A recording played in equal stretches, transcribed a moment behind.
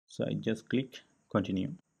So I just click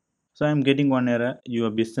continue. So I'm getting one error, your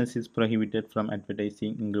business is prohibited from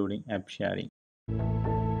advertising including app sharing.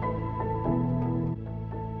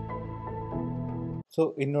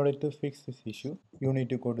 So in order to fix this issue, you need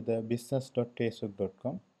to go to the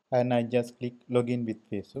business.facebook.com and I just click login with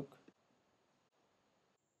Facebook.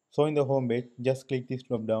 So in the home page, just click this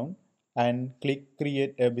drop down and click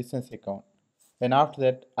create a business account. And after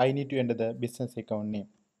that, I need to enter the business account name.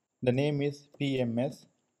 The name is PMS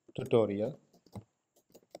tutorial.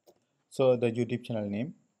 So the YouTube channel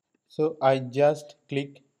name. So I just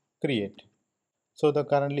click create. So the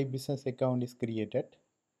currently business account is created.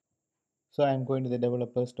 So I'm going to the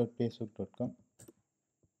developers.facebook.com.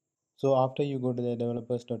 So after you go to the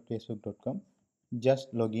developers.facebook.com,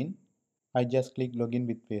 just login. I just click login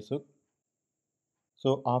with Facebook.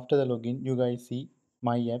 So after the login, you guys see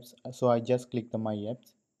my apps. So I just click the my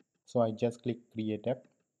apps. So I just click create app.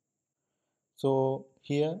 So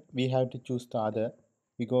here we have to choose the other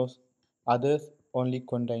because others only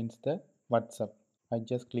contains the WhatsApp. I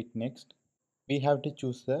just click next. We have to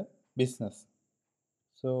choose the business.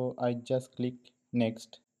 So I just click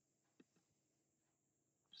next.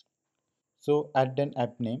 So add an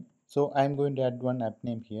app name. So I'm going to add one app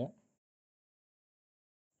name here.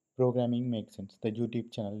 Programming makes sense. The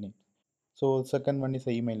YouTube channel name. So second one is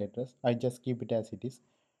the email address. I just keep it as it is.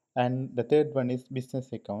 And the third one is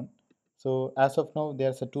business account. So as of now,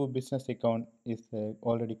 there's a two business account is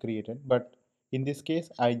already created. But in this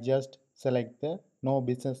case, I just select the no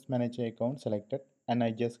business manager account selected and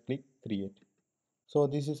I just click create. So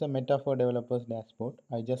this is a meta for developers dashboard.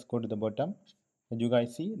 I just go to the bottom and you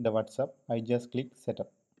guys see the WhatsApp. I just click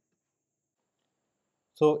setup.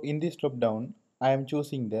 So in this drop down, I am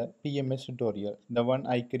choosing the PMS tutorial, the one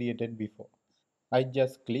I created before. I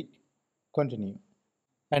just click continue.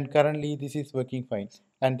 And currently this is working fine.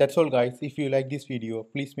 And that's all guys. If you like this video,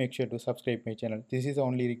 please make sure to subscribe my channel. This is the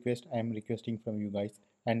only request I am requesting from you guys.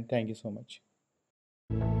 And thank you so much.